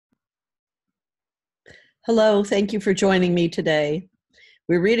Hello, thank you for joining me today.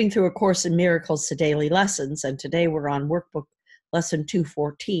 We're reading through A Course in Miracles to Daily Lessons, and today we're on Workbook Lesson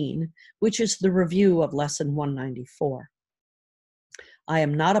 214, which is the review of Lesson 194. I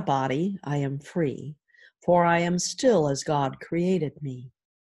am not a body, I am free, for I am still as God created me.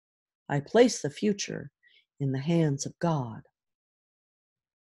 I place the future in the hands of God.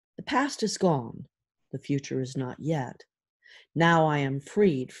 The past is gone, the future is not yet. Now I am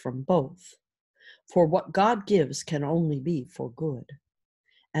freed from both. For what God gives can only be for good,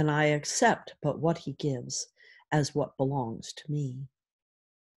 and I accept but what he gives as what belongs to me.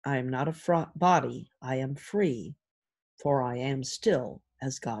 I am not a body, I am free, for I am still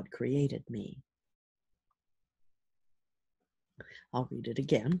as God created me. I'll read it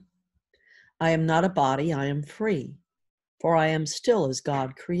again. I am not a body, I am free, for I am still as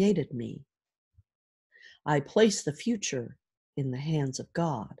God created me. I place the future in the hands of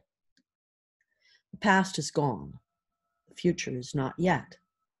God. The past is gone, the future is not yet.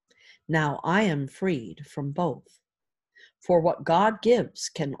 Now I am freed from both, for what God gives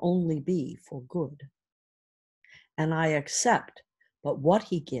can only be for good, and I accept but what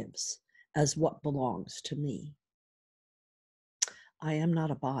he gives as what belongs to me. I am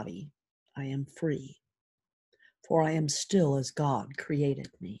not a body, I am free, for I am still as God created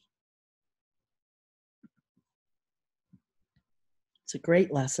me. It's a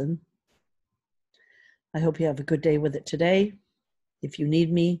great lesson. I hope you have a good day with it today. If you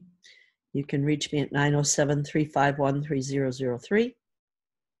need me, you can reach me at 907-351-3003,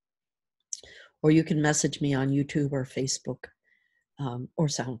 or you can message me on YouTube or Facebook or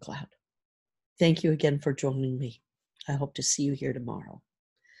SoundCloud. Thank you again for joining me. I hope to see you here tomorrow.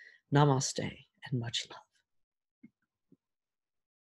 Namaste and much love.